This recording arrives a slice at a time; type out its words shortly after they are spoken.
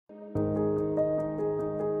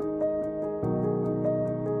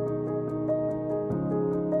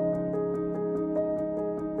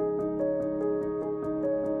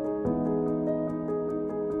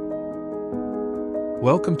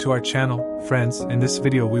Welcome to our channel, friends. In this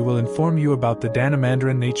video we will inform you about the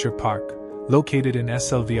Danamandıra Nature Park, located in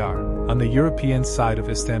SİLİVRİ, on the European side of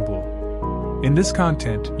Istanbul. In this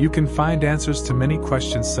content, you can find answers to many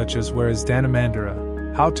questions such as where is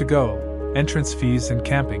Danamandıra, how to go, entrance fees and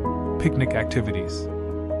camping, picnic activities.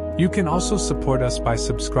 You can also support us by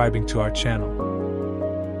subscribing to our channel.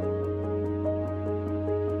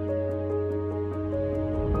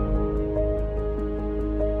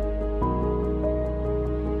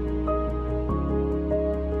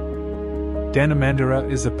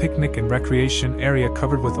 Danamandıra is a picnic and recreation area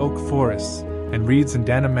covered with oak forests and reeds in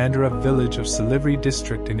Danamandıra village of SİLİVRİ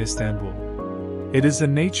district in Istanbul. It is a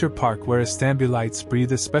nature park where Istanbulites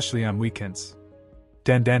breathe, especially on weekends.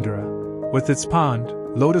 Danamandıra, with its pond,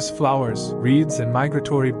 lotus flowers, reeds and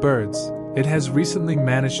migratory birds, it has recently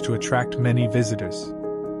managed to attract many visitors.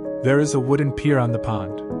 There is a wooden pier on the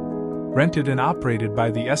pond. Rented and operated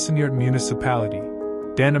by the İSTANBul municipality,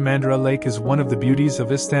 Danamandıra Lake is one of the beauties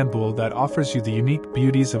of Istanbul that offers you the unique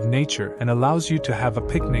beauties of nature and allows you to have a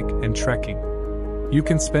picnic and trekking. You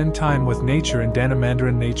can spend time with nature in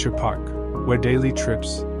Danamandıra Nature Park, where daily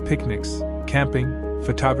trips, picnics, camping,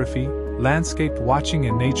 photography, landscape watching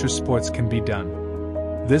and nature sports can be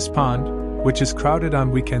done. This pond, which is crowded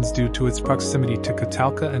on weekends due to its proximity to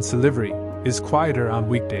Catalca and SİLİVRİ, is quieter on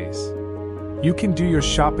weekdays. You can do your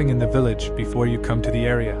shopping in the village before you come to the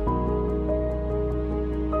area.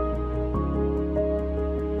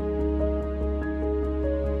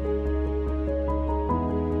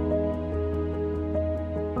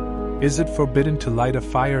 Is it forbidden to light a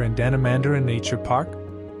fire in Danamandıra Nature Park?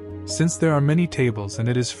 Since there are many tables and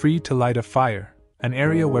it is free to light a fire, an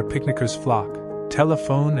area where picnickers flock,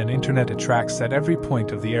 telephone and internet attracts at every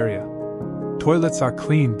point of the area. Toilets are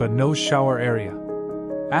clean but no shower area.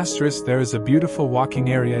 Asterisk, there is a beautiful walking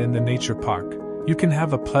area in the nature park. You can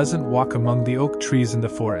have a pleasant walk among the oak trees in the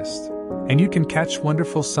forest, and you can catch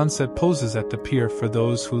wonderful sunset poses at the pier for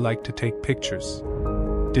those who like to take pictures.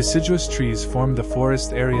 Deciduous trees form the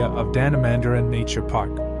forest area of Danamandıra Nature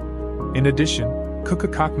Park. In addition,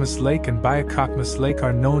 Kukakakmas Lake and Bayakakmas Lake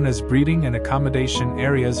are known as breeding and accommodation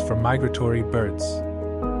areas for migratory birds.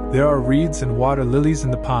 There are reeds and water lilies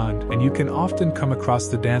in the pond, and you can often come across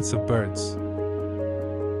the dance of birds.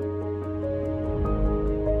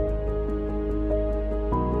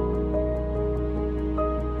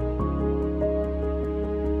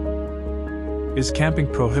 Is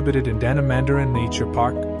camping prohibited in Danamandıra Nature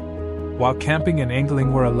Park? While camping and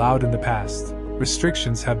angling were allowed in the past,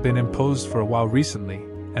 restrictions have been imposed for a while recently,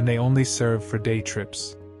 and they only serve for day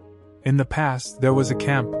trips. In the past, there was a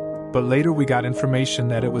camp, but later we got information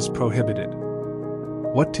that it was prohibited.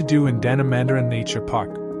 What to do in Danamandıra Nature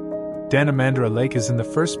Park? Danamandıra Lake is in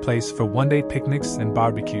the first place for one-day picnics and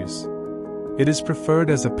barbecues. It is preferred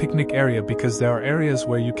as a picnic area because there are areas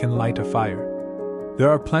where you can light a fire. There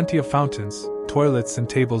are plenty of fountains, toilets and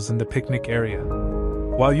tables in the picnic area.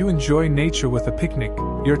 While you enjoy nature with a picnic,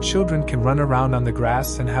 your children can run around on the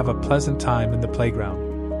grass and have a pleasant time in the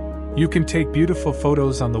playground. You can take beautiful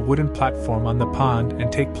photos on the wooden platform on the pond and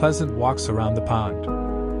take pleasant walks around the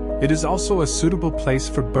pond. It is also a suitable place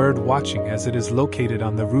for bird watching as it is located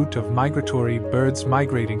on the route of migratory birds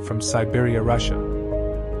migrating from Siberia, Russia.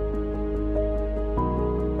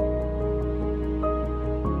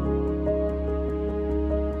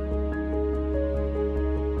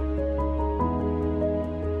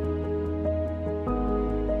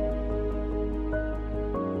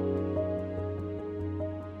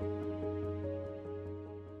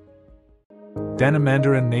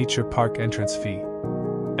 Danamandıra Nature Park entrance fee.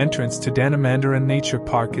 Entrance to Danamandıra Nature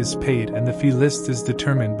Park is paid and the fee list is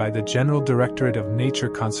determined by the General Directorate of Nature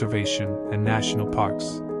Conservation and National Parks.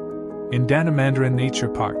 In Danamandıra Nature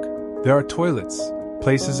Park, there are toilets,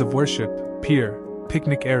 places of worship, pier,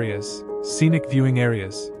 picnic areas, scenic viewing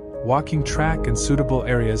areas, walking track and suitable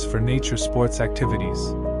areas for nature sports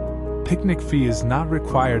activities. Picnic fee is not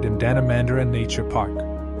required in Danamandıra Nature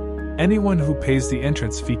Park. Anyone who pays the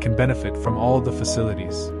entrance fee can benefit from all the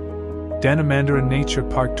facilities. Danamandıra Nature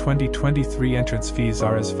Park 2023 entrance fees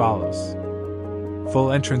are as follows.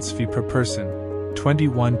 Full entrance fee per person,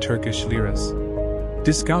 21 Turkish liras.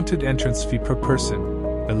 Discounted entrance fee per person,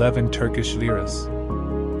 11 Turkish liras.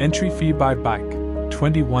 Entry fee by bike,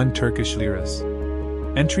 21 Turkish liras.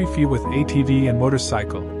 Entry fee with ATV and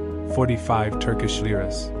motorcycle, 45 Turkish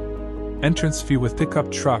liras. Entrance fee with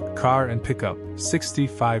pickup truck, car and pickup,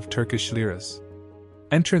 65 Turkish liras.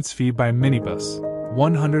 Entrance fee by minibus,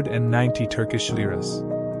 190 Turkish liras.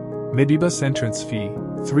 Minibus entrance fee,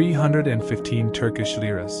 315 Turkish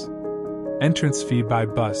liras. Entrance fee by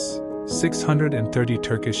bus, 630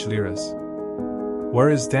 Turkish liras. Where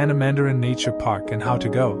is Danamandıra Nature Park and how to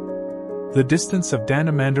go? The distance of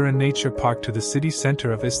Danamandıra Nature Park to the city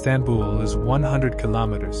center of Istanbul is 100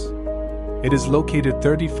 kilometers. It is located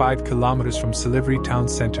 35 kilometers from SİLİVRİ town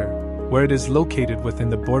center, where it is located within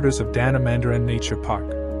the borders of Danamandıra Nature Park.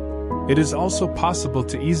 It is also possible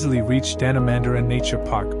to easily reach Danamandıra Nature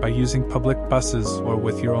Park by using public buses or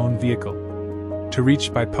with your own vehicle. To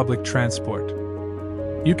reach by public transport,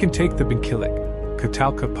 you can take the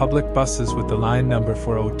Catalca public buses with the line number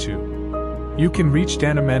 402. You can reach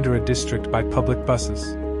Danamandira district by public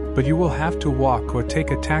buses, but you will have to walk or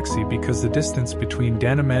take a taxi because the distance between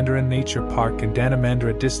Danamandıra Nature Park and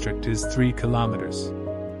Danamandira district is 3 kilometers.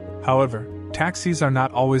 However, taxis are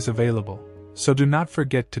not always available, so do not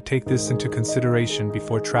forget to take this into consideration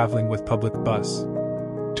before traveling with public bus.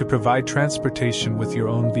 To provide transportation with your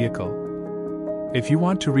own vehicle. If you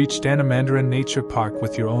want to reach Danamandıra Nature Park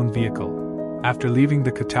with your own vehicle, after leaving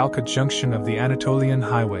the Catalca junction of the Anatolian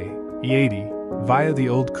Highway, E80, via the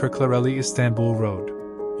old Kırklareli Istanbul Road,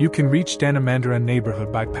 you can reach Danamandira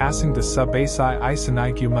neighborhood by passing the Sub-Asi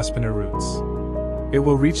Isinaigu Muspina routes. It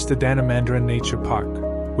will reach the Danamandira Nature Park,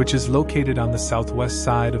 which is located on the southwest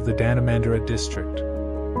side of the Danamandira district.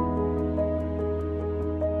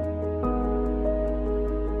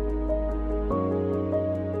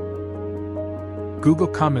 Google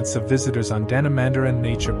comments of visitors on Danamandira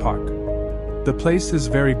Nature Park. The place is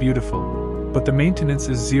very beautiful, but the maintenance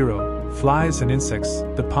is zero, flies and insects,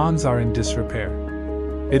 the ponds are in disrepair.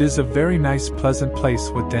 It is a very nice pleasant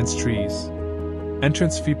place with dense trees.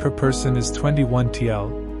 Entrance fee per person is 21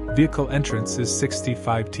 TL, vehicle entrance is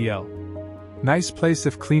 65 TL. Nice place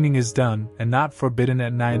if cleaning is done and not forbidden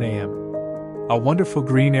at 9 AM. A wonderful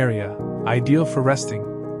green area, ideal for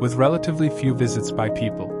resting, with relatively few visits by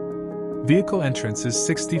people. Vehicle entrance is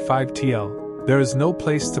 65 TL, there is no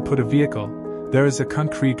place to put a vehicle, there is a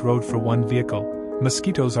concrete road for one vehicle,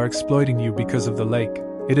 mosquitoes are exploiting you because of the lake.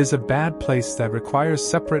 It is a bad place that requires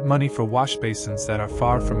separate money for wash basins that are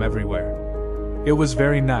far from everywhere. It was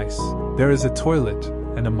very nice, there is a toilet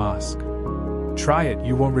and a mosque. Try it,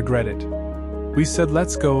 you won't regret it. We said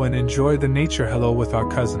let's go and enjoy the nature hello with our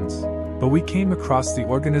cousins, but we came across the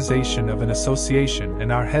organization of an association and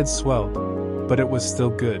our heads swelled, but it was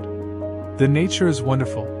still good. The nature is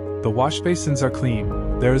wonderful, the wash basins are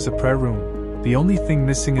clean, there is a prayer room, the only thing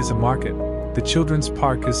missing is a market, the children's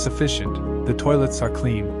park is sufficient, the toilets are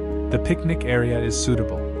clean, the picnic area is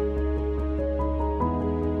suitable.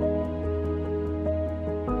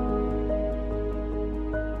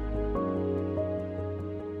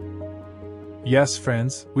 Yes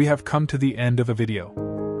friends, we have come to the end of a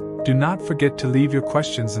video. Do not forget to leave your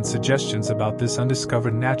questions and suggestions about this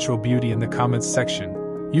undiscovered natural beauty in the comments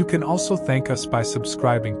section. You can also thank us by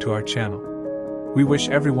subscribing to our channel. We wish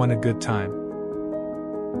everyone a good time.